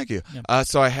 Oh, thank you. Yeah.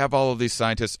 So I have all of these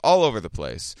scientists all over the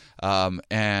place,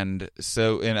 and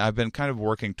I've been kind of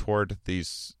working toward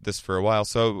this for a while.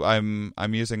 So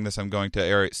I'm using this. I'm going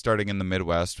to starting in the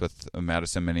Midwest with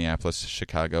Madison, Minneapolis,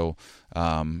 Chicago,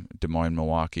 Des Moines,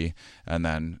 Milwaukee, and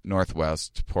then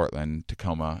Northwest, Portland,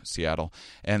 Tacoma, Seattle,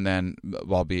 and then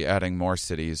I'll be adding more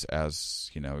cities as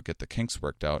get the kinks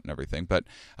worked out and everything. But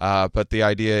the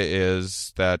idea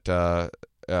is that.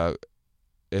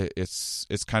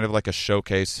 It's kind of like a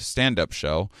showcase stand-up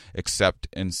show, except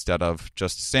instead of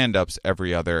just stand-ups,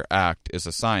 every other act is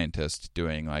a scientist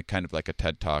doing kind of like a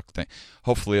TED Talk thing.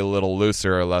 Hopefully a little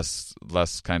looser or less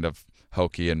kind of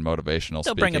hokey and motivational.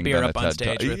 They'll speaking bring a beer than up a on TED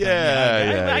stage. Talk. With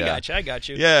Yeah, I got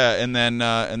you. Yeah, and then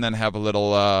have a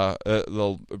little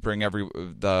bring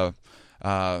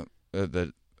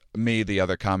the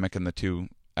other comic, and the two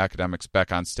academics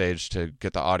back on stage to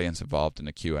get the audience involved in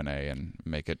a Q&A and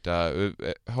make it I've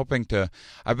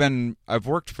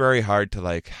worked very hard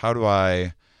to how do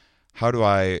I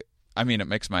it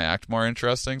makes my act more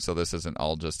interesting, so this isn't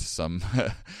all just some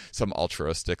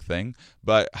altruistic thing,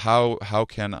 but how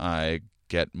can I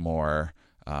get more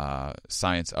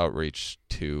science outreach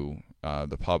to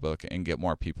the public and get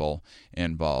more people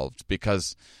involved,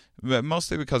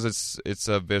 mostly because it's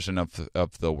a vision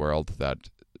of the world that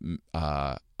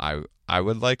I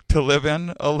would like to live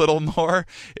in a little more,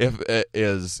 if it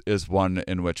is one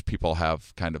in which people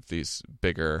have kind of these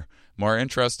bigger, more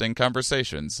interesting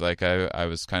conversations. I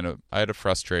had a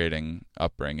frustrating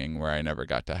upbringing where I never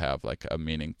got to have a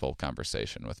meaningful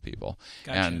conversation with people.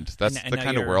 Gotcha. And that's the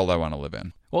kind of world I want to live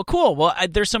in. Well, cool. Well,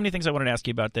 there's so many things I wanted to ask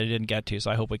you about that I didn't get to,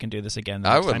 so I hope we can do this again.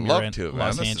 I would love to,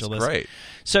 man. This is great.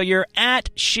 So you're at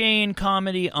Shane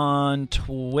Comedy on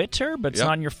Twitter, but it's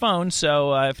not on your phone,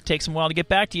 so if it takes a while to get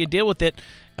back to you, deal with it.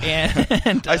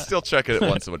 And I still check it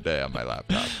once a day on my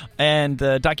laptop. And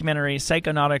the documentary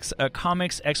Psychonautics, a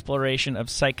comics exploration of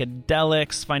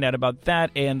psychedelics. Find out about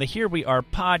that and the Here We Are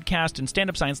podcast and Stand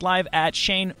Up Science Live at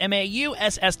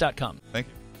ShaneMauss.com. Thank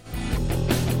you.